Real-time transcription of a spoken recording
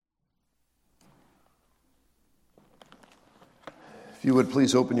If you would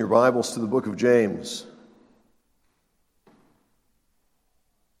please open your Bibles to the book of James.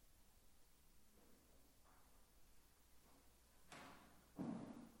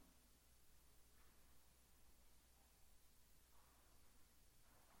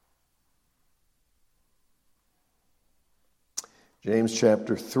 James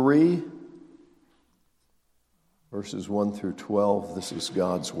chapter 3, verses 1 through 12. This is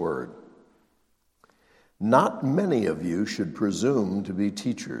God's word. Not many of you should presume to be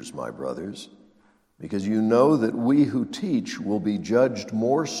teachers, my brothers, because you know that we who teach will be judged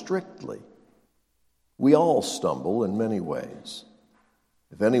more strictly. We all stumble in many ways.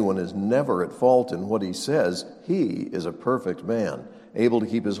 If anyone is never at fault in what he says, he is a perfect man, able to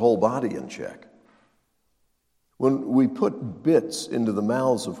keep his whole body in check. When we put bits into the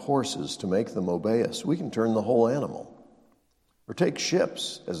mouths of horses to make them obey us, we can turn the whole animal. Or take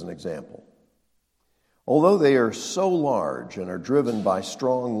ships as an example. Although they are so large and are driven by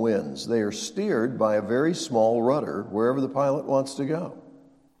strong winds, they are steered by a very small rudder wherever the pilot wants to go.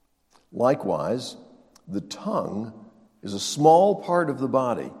 Likewise, the tongue is a small part of the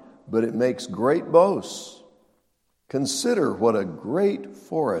body, but it makes great boasts. Consider what a great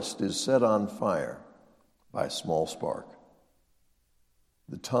forest is set on fire by a small spark.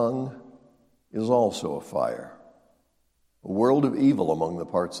 The tongue is also a fire, a world of evil among the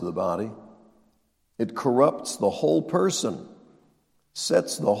parts of the body. It corrupts the whole person,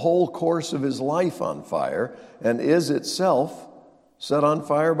 sets the whole course of his life on fire, and is itself set on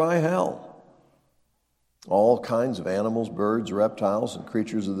fire by hell. All kinds of animals, birds, reptiles, and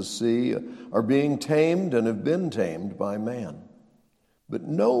creatures of the sea are being tamed and have been tamed by man. But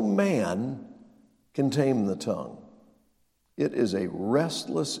no man can tame the tongue. It is a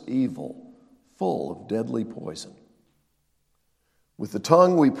restless evil, full of deadly poison. With the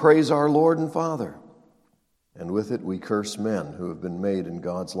tongue we praise our Lord and Father, and with it we curse men who have been made in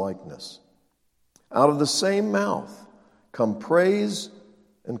God's likeness. Out of the same mouth come praise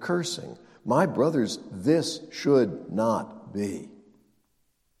and cursing. My brothers, this should not be.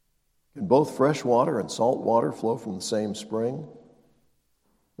 Can both fresh water and salt water flow from the same spring?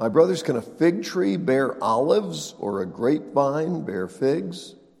 My brothers, can a fig tree bear olives or a grapevine bear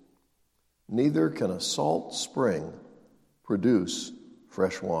figs? Neither can a salt spring produce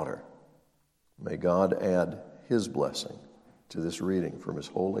fresh water. May God add His blessing to this reading from His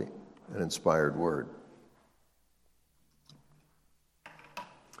holy and inspired word.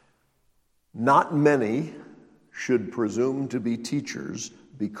 Not many should presume to be teachers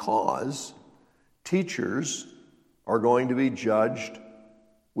because teachers are going to be judged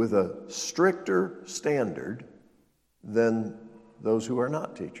with a stricter standard than those who are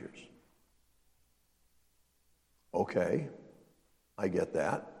not teachers. Okay, I get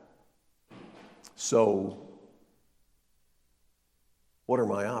that. So, what are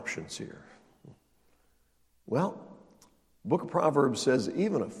my options here? Well, the book of Proverbs says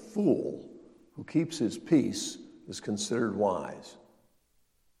even a fool who keeps his peace is considered wise.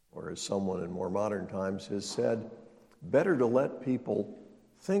 Or as someone in more modern times has said, better to let people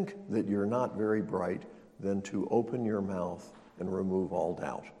think that you're not very bright than to open your mouth and remove all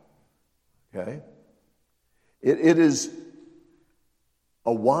doubt. Okay? It is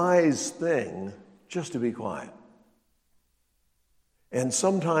a wise thing just to be quiet. And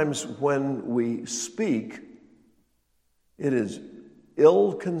sometimes when we speak, it is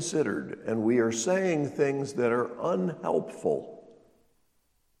ill-considered, and we are saying things that are unhelpful.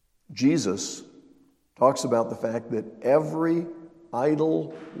 Jesus talks about the fact that every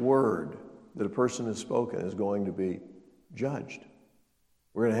idle word that a person has spoken is going to be judged.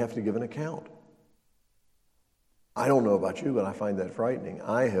 We're going to have to give an account. I don't know about you, but I find that frightening.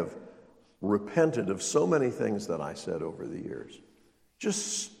 I have repented of so many things that I said over the years.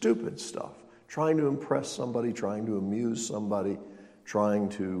 Just stupid stuff. Trying to impress somebody, trying to amuse somebody, trying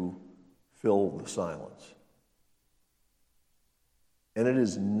to fill the silence. And it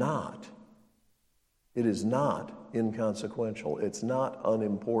is not inconsequential. It's not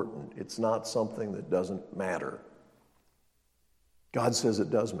unimportant. It's not something that doesn't matter. God says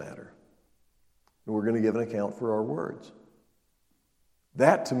it does matter. And we're going to give an account for our words.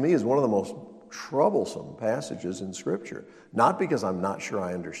 That, to me, is one of the most troublesome passages in Scripture. Not because I'm not sure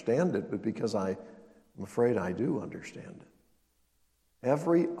I understand it, but because I'm afraid I do understand it.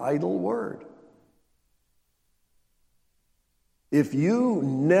 Every idle word. If you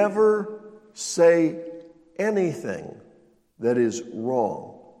never say anything that is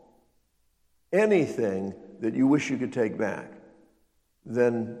wrong, anything that you wish you could take back,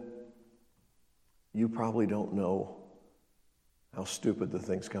 then you probably don't know how stupid the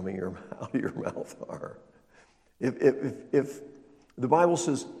things coming out of your mouth are. If The Bible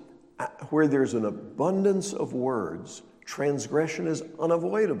says, where there's an abundance of words, transgression is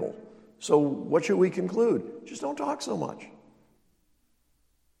unavoidable. So what should we conclude? Just don't talk so much.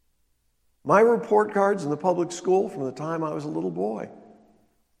 My report cards in the public school from the time I was a little boy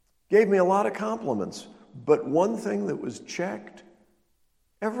gave me a lot of compliments, but one thing that was checked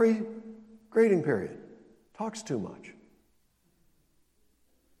every grading period, talks too much.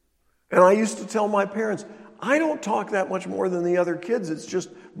 And I used to tell my parents, I don't talk that much more than the other kids. It's just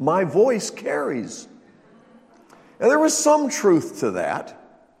my voice carries. And there was some truth to that.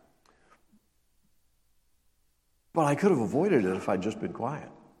 But I could have avoided it if I'd just been quiet.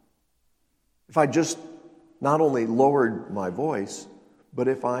 If I just not only lowered my voice, but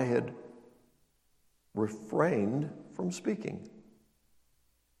if I had refrained from speaking.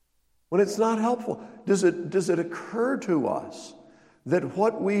 When it's not helpful, does it occur to us that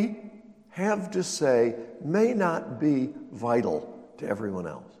what we have to say may not be vital to everyone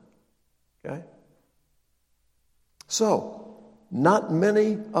else? Okay? So, not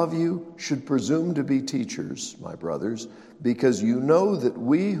many of you should presume to be teachers, my brothers, because you know that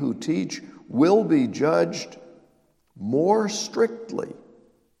we who teach will be judged more strictly.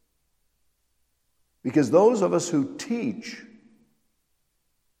 Because those of us who teach,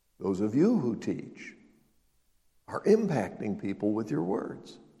 those of you who teach, are impacting people with your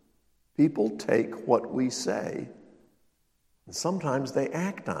words. People take what we say, and sometimes they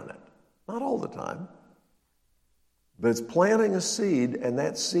act on it. Not all the time. But it's planting a seed, and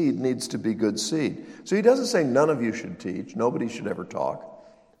that seed needs to be good seed. So he doesn't say none of you should teach, nobody should ever talk.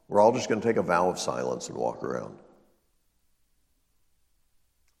 We're all just going to take a vow of silence and walk around.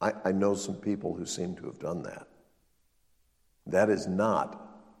 I know some people who seem to have done that. That is not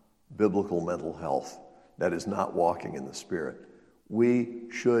biblical mental health. That is not walking in the Spirit. We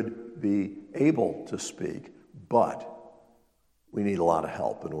should be able to speak, but we need a lot of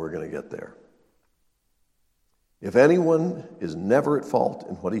help, and we're going to get there. If anyone is never at fault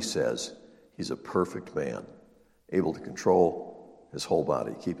in what he says, he's a perfect man, able to control his whole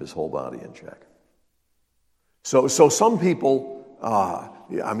body, keep his whole body in check. So some people,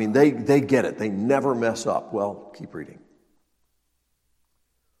 they get it. They never mess up. Well, keep reading.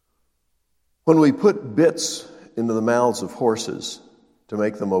 When we put bits into the mouths of horses to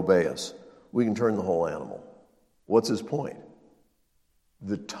make them obey us, we can turn the whole animal. What's his point?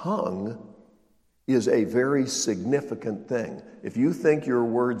 The tongue is a very significant thing. If you think your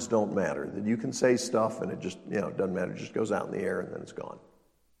words don't matter, that you can say stuff and it just, doesn't matter, it just goes out in the air and then it's gone,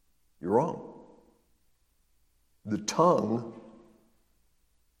 you're wrong. The tongue,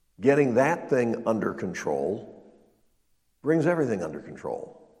 getting that thing under control, brings everything under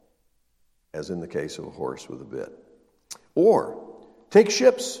control, as in the case of a horse with a bit. Or, take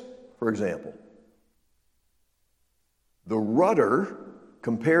ships, for example. The rudder,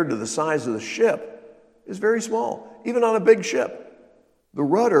 compared to the size of the ship, is very small. Even on a big ship, the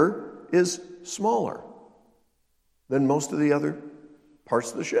rudder is smaller than most of the other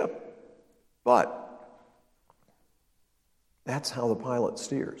parts of the ship. But that's how the pilot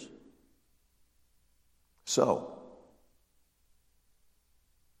steers. So,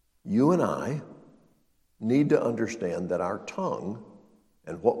 you and I need to understand that our tongue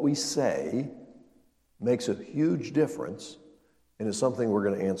and what we say makes a huge difference and is something we're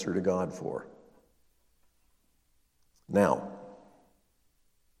going to answer to God for. Now,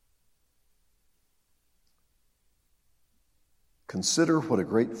 consider what a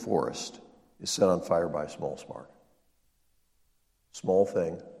great forest is set on fire by a small spark. Small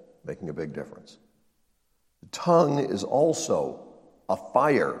thing, making a big difference. The tongue is also a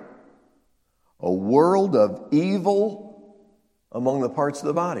fire, a world of evil among the parts of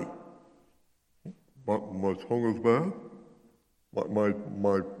the body. My tongue is bad?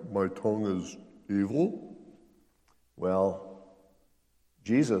 My tongue is evil? Well,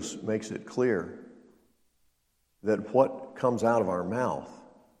 Jesus makes it clear that what comes out of our mouth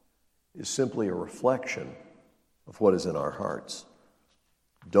is simply a reflection of what is in our hearts.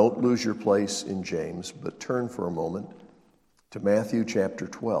 Don't lose your place in James, but turn for a moment to Matthew chapter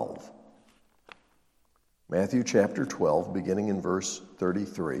 12. Matthew chapter 12, beginning in verse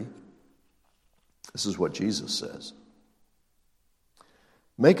 33. This is what Jesus says.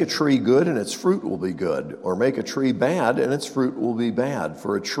 Make a tree good and its fruit will be good, or make a tree bad and its fruit will be bad.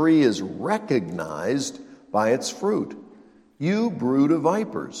 For a tree is recognized by its fruit. You brood of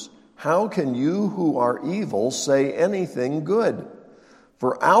vipers, how can you who are evil say anything good?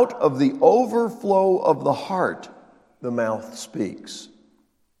 For out of the overflow of the heart the mouth speaks.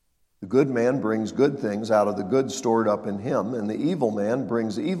 The good man brings good things out of the good stored up in him, and the evil man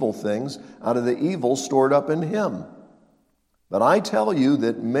brings evil things out of the evil stored up in him. But I tell you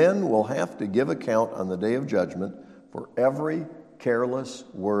that men will have to give account on the day of judgment for every careless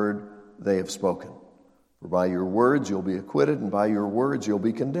word they have spoken. For by your words you'll be acquitted, and by your words you'll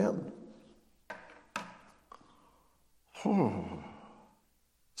be condemned. Some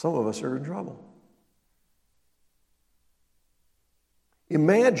of us are in trouble.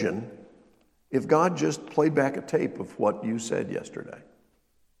 Imagine if God just played back a tape of what you said yesterday.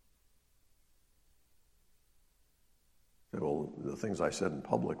 Well, the things I said in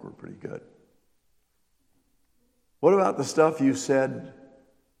public were pretty good. What about the stuff you said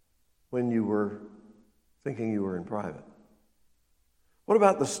when you were thinking you were in private? What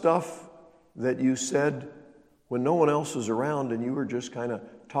about the stuff that you said when no one else was around and you were just kind of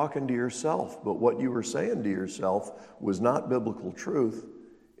talking to yourself, but what you were saying to yourself was not biblical truth?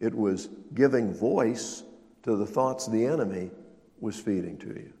 It was giving voice to the thoughts the enemy was feeding to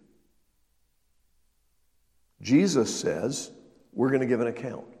you. Jesus says we're going to give an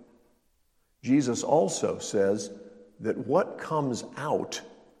account. Jesus also says that what comes out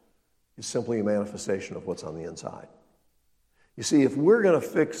is simply a manifestation of what's on the inside. You see, if we're going to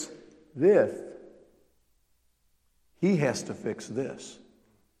fix this, he has to fix this.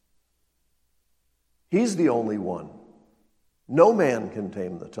 He's the only one. No man can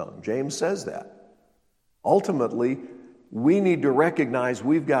tame the tongue. James says that. Ultimately, we need to recognize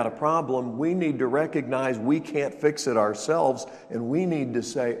we've got a problem. We need to recognize we can't fix it ourselves. And we need to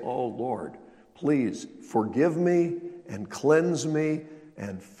say, oh Lord, please forgive me and cleanse me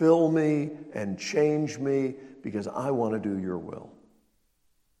and fill me and change me because I want to do your will.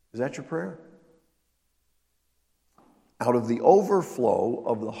 Is that your prayer? Out of the overflow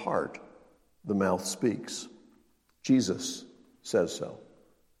of the heart, the mouth speaks. Jesus says so.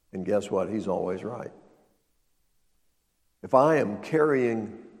 And guess what? He's always right. If I am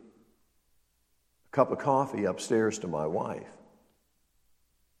carrying a cup of coffee upstairs to my wife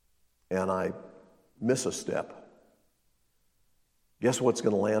and I miss a step, guess what's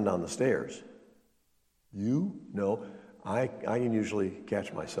going to land on the stairs? You? No, I can usually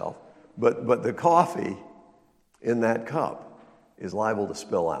catch myself. But the coffee in that cup is liable to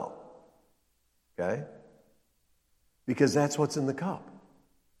spill out. Okay? Because that's what's in the cup.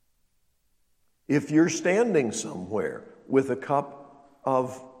 If you're standing somewhere with a cup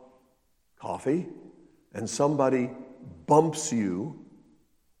of coffee and somebody bumps you,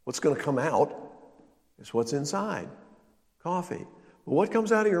 what's going to come out is what's inside. Coffee. But what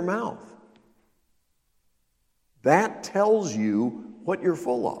comes out of your mouth? That tells you what you're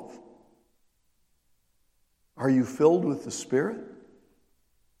full of. Are you filled with the Spirit?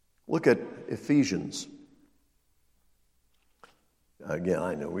 Look at Ephesians. Again,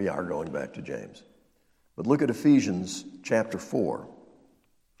 I know we are going back to James. But look at Ephesians chapter 4,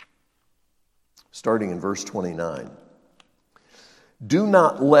 starting in verse 29. Do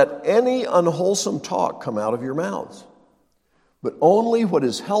not let any unwholesome talk come out of your mouths, but only what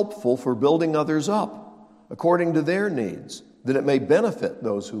is helpful for building others up, according to their needs, that it may benefit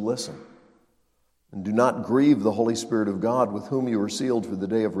those who listen. And do not grieve the Holy Spirit of God, with whom you are sealed for the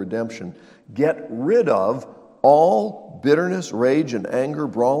day of redemption. Get rid of all bitterness, rage, and anger,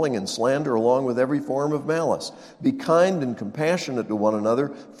 brawling, and slander, along with every form of malice. Be kind and compassionate to one another,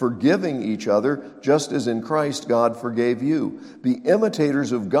 forgiving each other, just as in Christ God forgave you. Be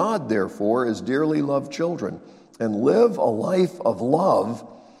imitators of God, therefore, as dearly loved children, and live a life of love,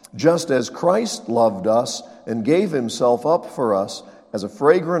 just as Christ loved us and gave himself up for us as a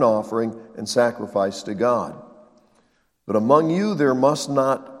fragrant offering and sacrifice to God. But among you there must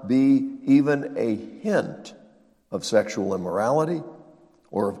not be even a hint of sexual immorality,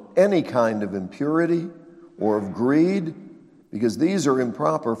 or of any kind of impurity, or of greed, because these are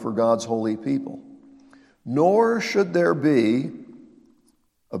improper for God's holy people. Nor should there be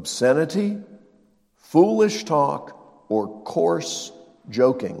obscenity, foolish talk, or coarse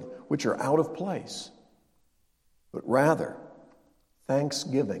joking, which are out of place, but rather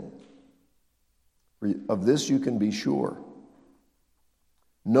thanksgiving. Of this you can be sure.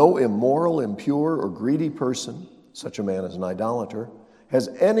 No immoral, impure, or greedy person, such a man as an idolater, has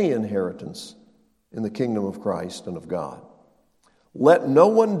any inheritance in the kingdom of Christ and of God. Let no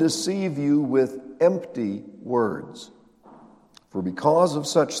one deceive you with empty words, for because of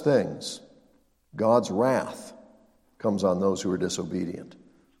such things, God's wrath comes on those who are disobedient.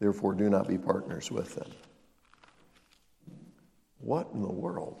 Therefore, do not be partners with them. What in the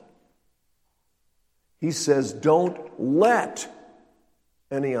world? He says, don't let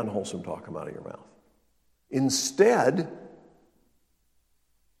any unwholesome talk come out of your mouth. Instead,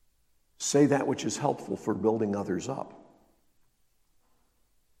 say that which is helpful for building others up.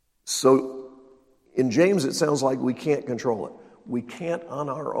 So, in James, it sounds like we can't control it. We can't on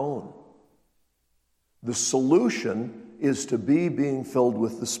our own. The solution is to be being filled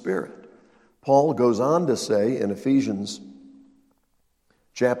with the Spirit. Paul goes on to say in Ephesians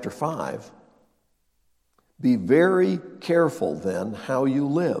chapter 5, "Be very careful then how you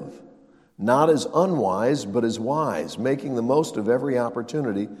live, not as unwise, but as wise, making the most of every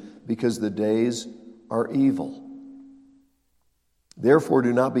opportunity, because the days are evil. Therefore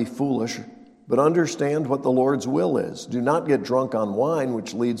do not be foolish, but understand what the Lord's will is. Do not get drunk on wine,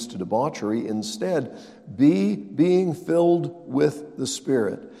 which leads to debauchery. Instead, be being filled with the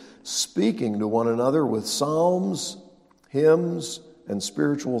Spirit, speaking to one another with psalms, hymns, and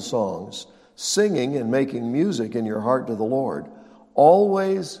spiritual songs, singing and making music in your heart to the Lord,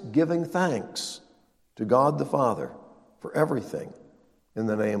 always giving thanks to God the Father for everything in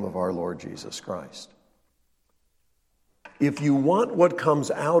the name of our Lord Jesus Christ." If you want what comes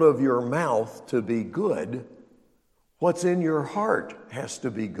out of your mouth to be good, what's in your heart has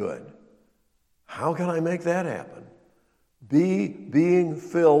to be good. How can I make that happen? Be being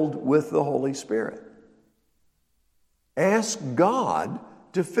filled with the Holy Spirit. Ask God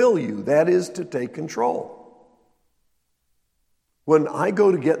to fill you, that is, to take control. When I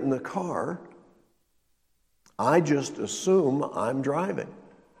go to get in the car, I just assume I'm driving.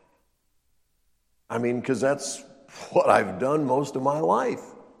 Because that's what I've done most of my life.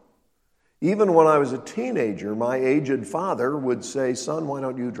 Even when I was a teenager, my aged father would say, "Son, why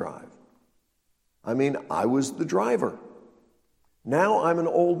don't you drive?" I was the driver. Now I'm an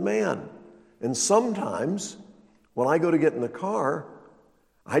old man, and sometimes when I go to get in the car,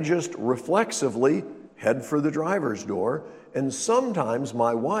 I just reflexively head for the driver's door, and sometimes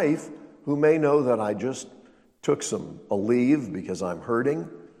my wife, who may know that I just took a leave because I'm hurting,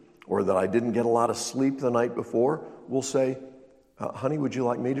 or that I didn't get a lot of sleep the night before, will say, "Honey, would you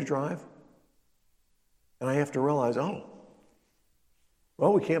like me to drive?" And I have to realize,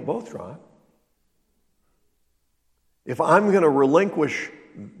 we can't both drive. If I'm going to relinquish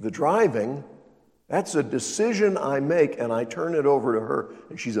the driving, that's a decision I make, and I turn it over to her.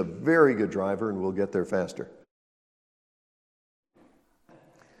 And she's a very good driver, and we'll get there faster.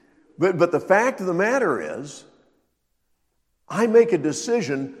 But the fact of the matter is, I make a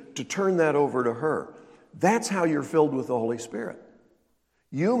decision to turn that over to her. That's how you're filled with the Holy Spirit.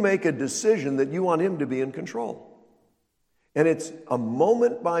 You make a decision that you want Him to be in control. And it's a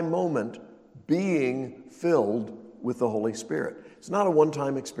moment-by-moment being filled with the Holy Spirit. It's not a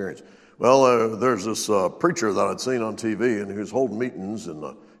one-time experience. Well, there's this preacher that I'd seen on TV, and he was holding meetings in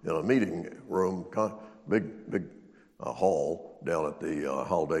a meeting room, big hall down at the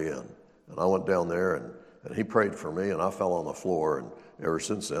Holiday Inn. And I went down there, and he prayed for me, and I fell on the floor, and ever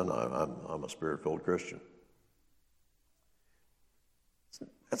since then, I'm a Spirit-filled Christian.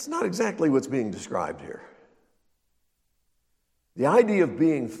 That's not exactly what's being described here. The idea of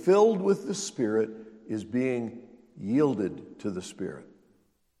being filled with the Spirit is being yielded to the Spirit.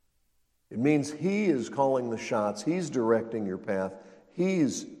 It means He is calling the shots, He's directing your path,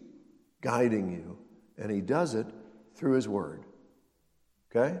 He's guiding you, and He does it through His Word.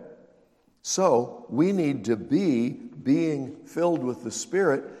 Okay? So, we need to be being filled with the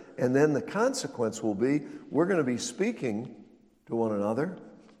Spirit, and then the consequence will be we're going to be speaking to one another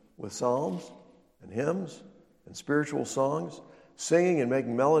with psalms and hymns and spiritual songs, singing and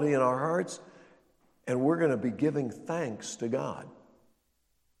making melody in our hearts, and we're going to be giving thanks to God.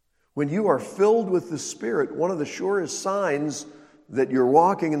 When you are filled with the Spirit, one of the surest signs that you're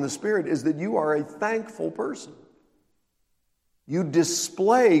walking in the Spirit is that you are a thankful person. You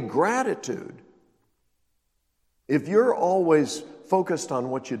display gratitude. If you're always focused on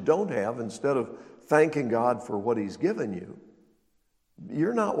what you don't have instead of thanking God for what He's given you,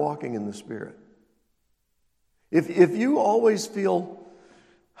 you're not walking in the Spirit. If you always feel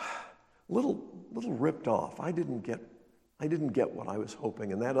little ripped off, I didn't get what I was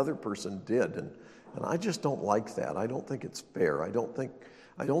hoping, and that other person did, and I just don't like that. I don't think it's fair. I don't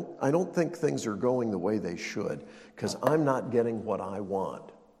think things are going the way they should because I'm not getting what I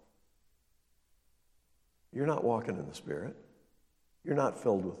want. You're not walking in the Spirit. You're not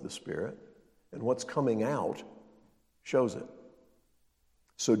filled with the Spirit, and what's coming out shows it.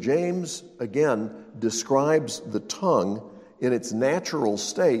 So James, again, describes the tongue in its natural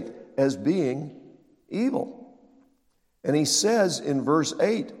state as being evil. And he says in verse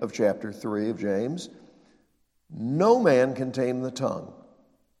 8 of chapter 3 of James, "No man can tame the tongue.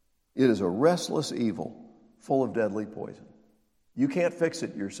 It is a restless evil, full of deadly poison." You can't fix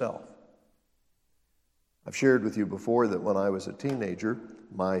it yourself. I've shared with you before that when I was a teenager,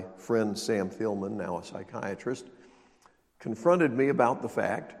 my friend Sam Thielman, now a psychiatrist, confronted me about the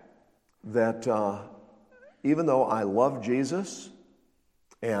fact that even though I love Jesus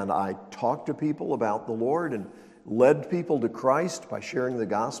and I talk to people about the Lord and led people to Christ by sharing the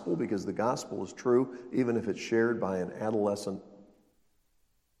gospel, because the gospel is true even if it's shared by an adolescent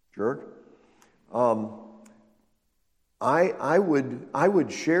jerk, I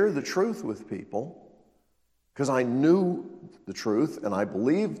would share the truth with people because I knew the truth and I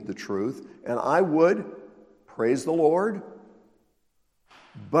believed the truth, and I would praise the Lord,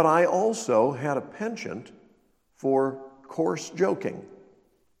 but I also had a penchant for coarse joking.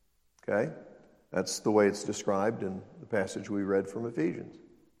 Okay? That's the way it's described in the passage we read from Ephesians.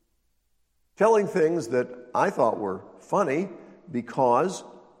 Telling things that I thought were funny because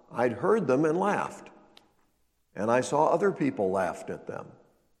I'd heard them and laughed. And I saw other people laughed at them.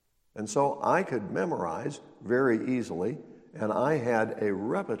 And so I could memorize very easily, and I had a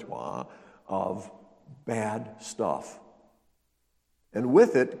repertoire of bad stuff. And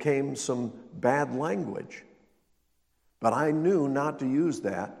with it came some bad language. But I knew not to use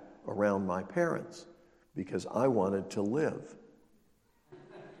that around my parents because I wanted to live.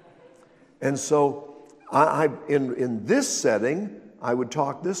 And so in this setting, I would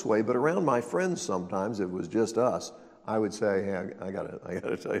talk this way, but around my friends sometimes, it was just us, I would say, hey, I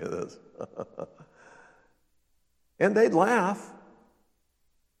gotta tell you this. And they'd laugh,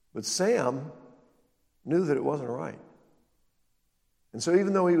 but Sam knew that it wasn't right. And so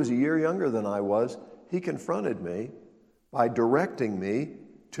even though he was a year younger than I was, he confronted me by directing me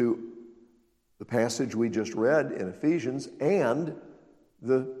to the passage we just read in Ephesians and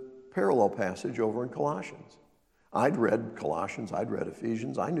the parallel passage over in Colossians. I'd read Colossians, I'd read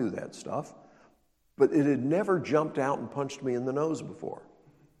Ephesians, I knew that stuff, but it had never jumped out and punched me in the nose before.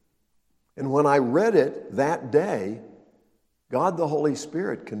 And when I read it that day, God the Holy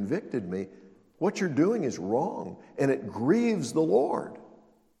Spirit convicted me. What you're doing is wrong, and it grieves the Lord.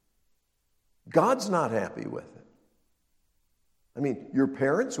 God's not happy with it. I mean, your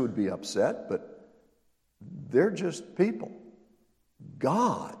parents would be upset, but they're just people.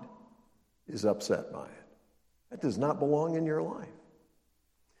 God is upset by it. That does not belong in your life.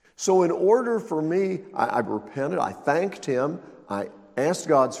 So in order for me, I repented, I thanked him, I asked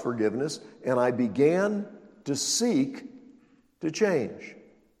God's forgiveness, and I began to seek to change.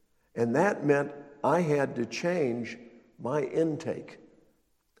 And that meant I had to change my intake.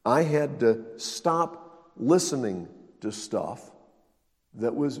 I had to stop listening to stuff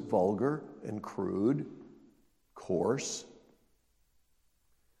that was vulgar and crude, coarse.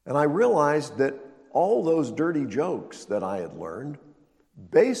 And I realized that all those dirty jokes that I had learned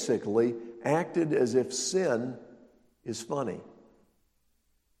basically acted as if sin is funny.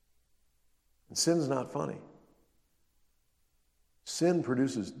 And sin's not funny. Sin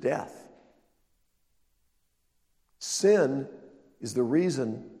produces death. Sin is the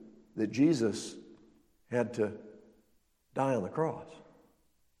reason that Jesus had to die on the cross.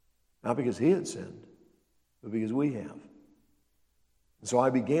 Not because he had sinned, but because we have. And so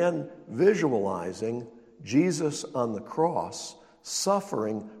I began visualizing Jesus on the cross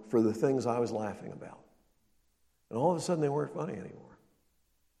suffering for the things I was laughing about. And all of a sudden they weren't funny anymore.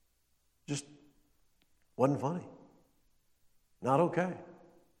 Just wasn't funny. Not okay.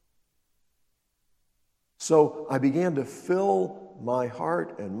 So I began to fill my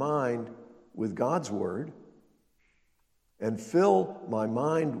heart and mind with God's Word and fill my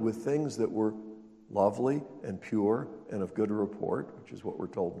mind with things that were lovely and pure and of good report, which is what we're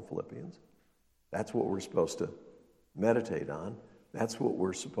told in Philippians. That's what we're supposed to meditate on. That's what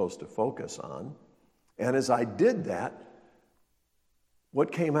we're supposed to focus on. And as I did that,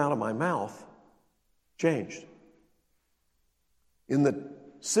 what came out of my mouth changed. In the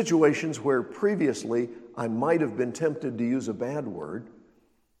situations where previously I might have been tempted to use a bad word,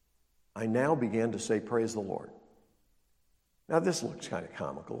 I now began to say, praise the Lord. Now this looks kind of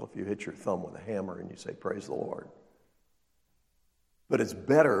comical if you hit your thumb with a hammer and you say, praise the Lord. But it's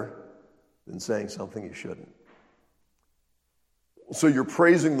better than saying something you shouldn't. So you're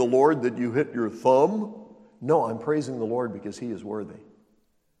praising the Lord that you hit your thumb? No, I'm praising the Lord because he is worthy.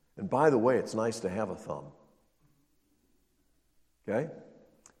 And by the way, it's nice to have a thumb. Okay?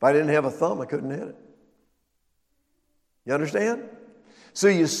 If I didn't have a thumb, I couldn't hit it. You understand? So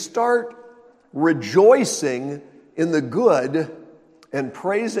you start rejoicing in the good and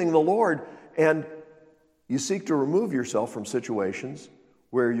praising the Lord, and you seek to remove yourself from situations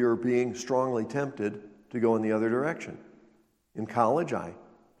where you're being strongly tempted to go in the other direction. In college, I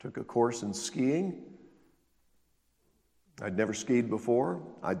took a course in skiing. I'd never skied before.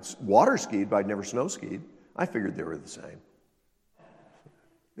 I'd water skied, but I'd never snow skied. I figured they were the same.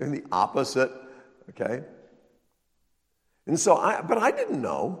 They're the opposite, okay? And so but I didn't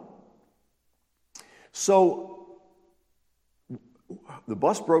know. So the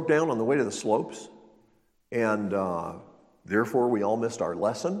bus broke down on the way to the slopes, and therefore we all missed our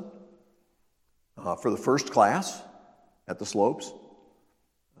lesson for the first class at the slopes,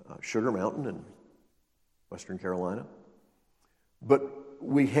 Sugar Mountain in Western Carolina. But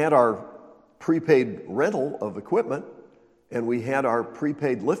we had our prepaid rental of equipment, and we had our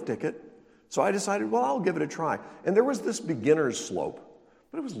prepaid lift ticket. So I decided, well, I'll give it a try. And there was this beginner's slope,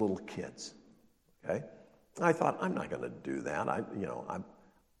 but it was little kids, okay? I thought, I'm not going to do that.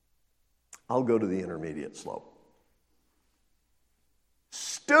 I'll go to the intermediate slope.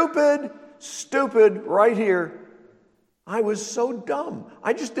 Stupid right here. I was so dumb.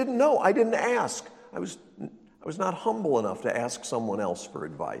 I just didn't know. I didn't ask. I was not humble enough to ask someone else for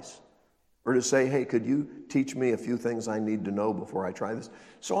advice or to say, hey, could you teach me a few things I need to know before I try this?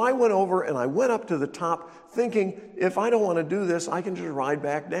 So I went over and I went up to the top thinking, if I don't want to do this, I can just ride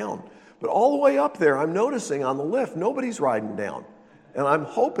back down. But all the way up there, I'm noticing on the lift, nobody's riding down. And I'm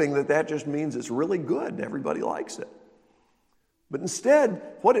hoping that just means it's really good and everybody likes it. But instead,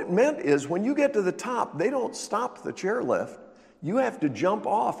 what it meant is when you get to the top, they don't stop the chairlift. You have to jump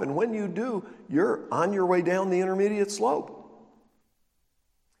off, and when you do, you're on your way down the intermediate slope.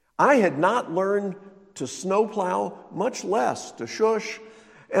 I had not learned to snowplow, much less to shush,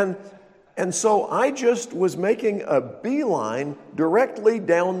 and so I just was making a beeline directly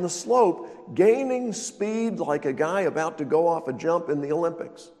down the slope, gaining speed like a guy about to go off a jump in the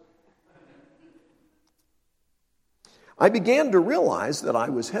Olympics. I began to realize that I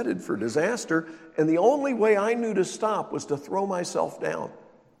was headed for disaster, and the only way I knew to stop was to throw myself down.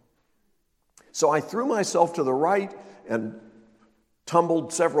 So I threw myself to the right and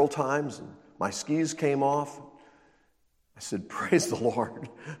tumbled several times, and my skis came off. I said, praise the Lord.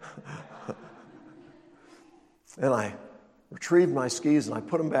 And I retrieved my skis, and I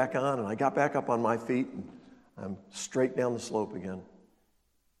put them back on, and I got back up on my feet, and I'm straight down the slope again.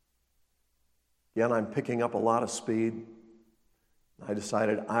 Again, I'm picking up a lot of speed. I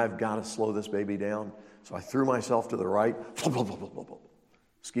decided I've got to slow this baby down. So I threw myself to the right.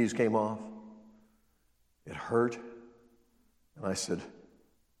 Skis came off. It hurt. And I said,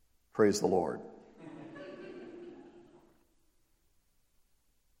 praise the Lord.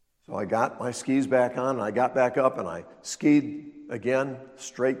 So I got my skis back on, and I got back up, and I skied again,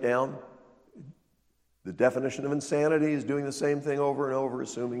 straight down. The definition of insanity is doing the same thing over and over,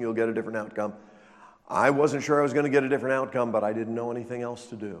 assuming you'll get a different outcome. I wasn't sure I was going to get a different outcome, but I didn't know anything else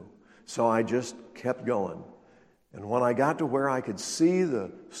to do. So I just kept going. And when I got to where I could see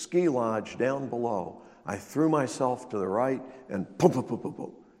the ski lodge down below, I threw myself to the right and boom, boom, boom, boom,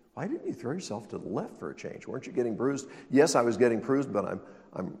 boom. Why didn't you throw yourself to the left for a change? Weren't you getting bruised? Yes, I was getting bruised, but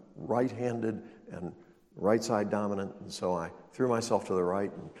I'm right-handed and right side dominant. And so I threw myself to the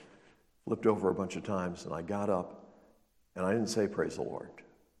right and flipped over a bunch of times, and I got up, and I didn't say praise the Lord.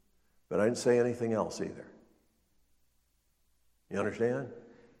 But I didn't say anything else either. You understand?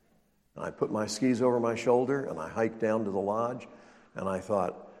 And I put my skis over my shoulder, and I hiked down to the lodge, and I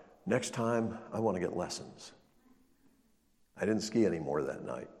thought, next time I want to get lessons. I didn't ski anymore that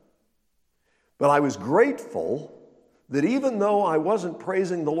night. But I was grateful that even though I wasn't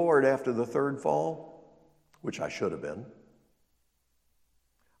praising the Lord after the third fall, which I should have been,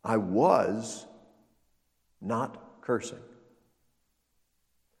 I was not cursing.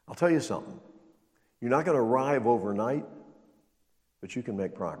 I'll tell you something. You're not going to arrive overnight, but you can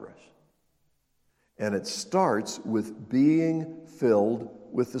make progress. And it starts with being filled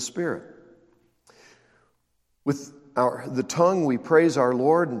with the Spirit. With the tongue, we praise our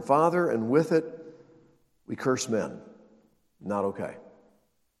Lord and Father, and with it, we curse men. Not okay.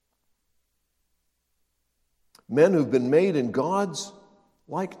 Men who've been made in God's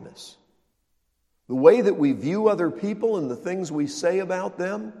likeness. The way that we view other people and the things we say about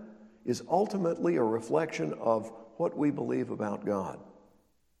them is ultimately a reflection of what we believe about God.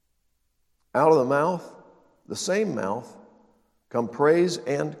 Out of the mouth, the same mouth, come praise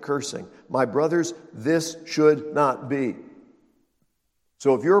and cursing. My brothers, this should not be.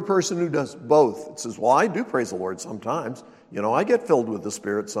 So if you're a person who does both, it says, well, I do praise the Lord sometimes. I get filled with the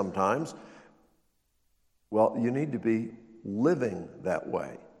Spirit sometimes. Well, you need to be living that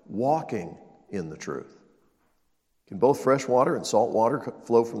way, walking in the truth. Can both fresh water and salt water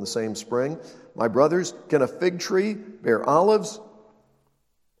flow from the same spring? My brothers, can a fig tree bear olives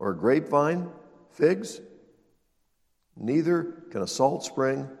or a grapevine figs? Neither can a salt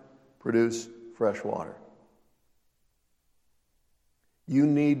spring produce fresh water. You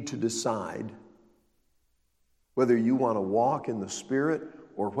need to decide whether you want to walk in the Spirit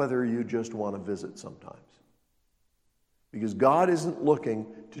or whether you just want to visit sometimes. Because God isn't looking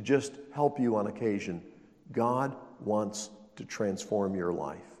to just help you on occasion. God wants to transform your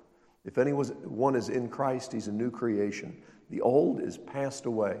life. If anyone is in Christ, he's a new creation. The old is passed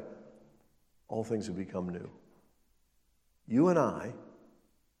away. All things have become new. You and I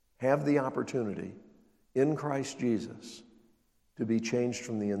have the opportunity in Christ Jesus to be changed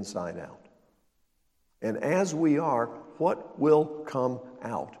from the inside out. And as we are, what will come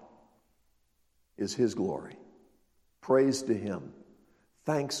out is His glory. Praise to Him.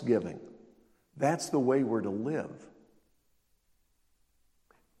 Thanksgiving. That's the way we're to live.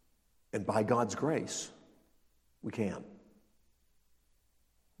 And by God's grace, we can.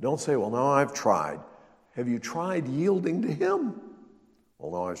 Don't say, well, no, I've tried. Have you tried yielding to Him?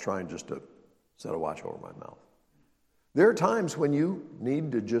 Well, no, I was trying just to set a watch over my mouth. There are times when you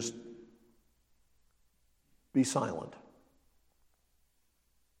need to just be silent.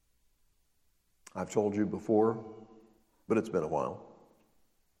 I've told you before, but it's been a while,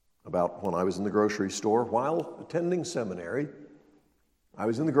 about when I was in the grocery store while attending seminary. I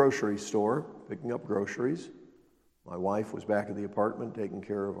was in the grocery store picking up groceries. My wife was back at the apartment taking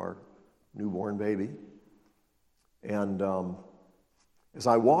care of our newborn baby. And as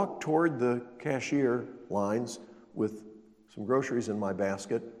I walked toward the cashier lines with some groceries in my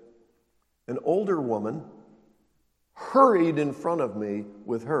basket, an older woman hurried in front of me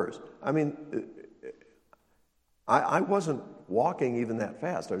with hers. I mean, I wasn't walking even that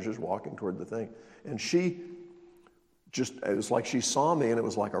fast. I was just walking toward the thing. And it was like she saw me, and it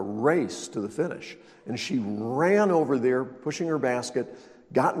was like a race to the finish. And she ran over there, pushing her basket,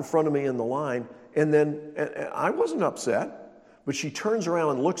 got in front of me in the line, and then I wasn't upset, but she turns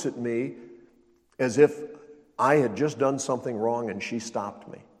around and looks at me as if I had just done something wrong, and she stopped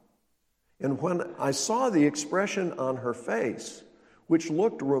me. And when I saw the expression on her face, which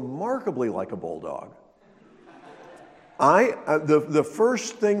looked remarkably like a bulldog, the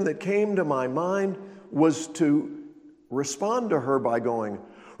first thing that came to my mind was to respond to her by going,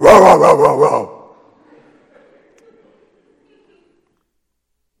 "Row, row, row, row, row."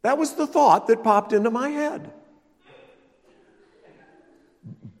 That was the thought that popped into my head.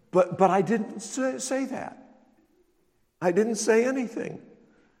 But I didn't say that. I didn't say anything.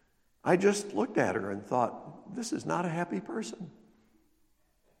 I just looked at her and thought, this is not a happy person.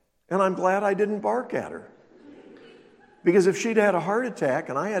 And I'm glad I didn't bark at her. Because if she'd had a heart attack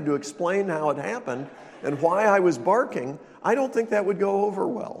and I had to explain how it happened and why I was barking, I don't think that would go over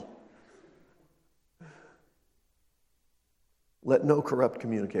well. Let no corrupt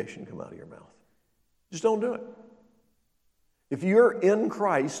communication come out of your mouth. Just don't do it. If you're in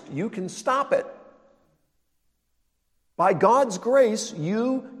Christ, you can stop it. By God's grace,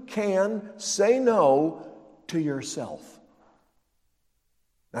 you can say no to yourself.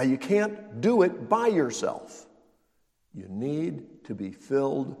 Now, you can't do it by yourself. You need to be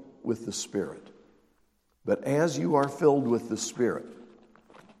filled with the Spirit. But as you are filled with the Spirit,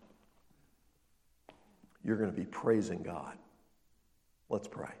 you're going to be praising God. Let's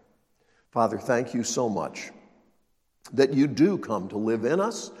pray. Father, thank you so much that you do come to live in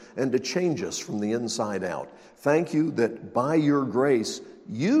us and to change us from the inside out. Thank you that by your grace,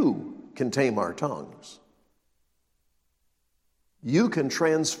 you can tame our tongues. You can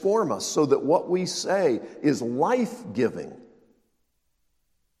transform us so that what we say is life-giving.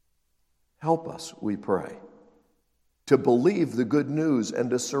 Help us, we pray, to believe the good news and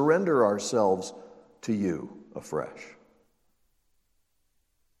to surrender ourselves to you afresh.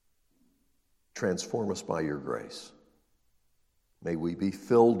 Transform us by your grace. May we be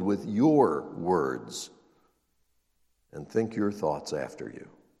filled with your words and think your thoughts after you.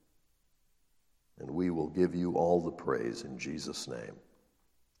 And we will give you all the praise in Jesus' name.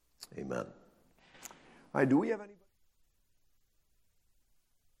 Amen. All right, do we have any...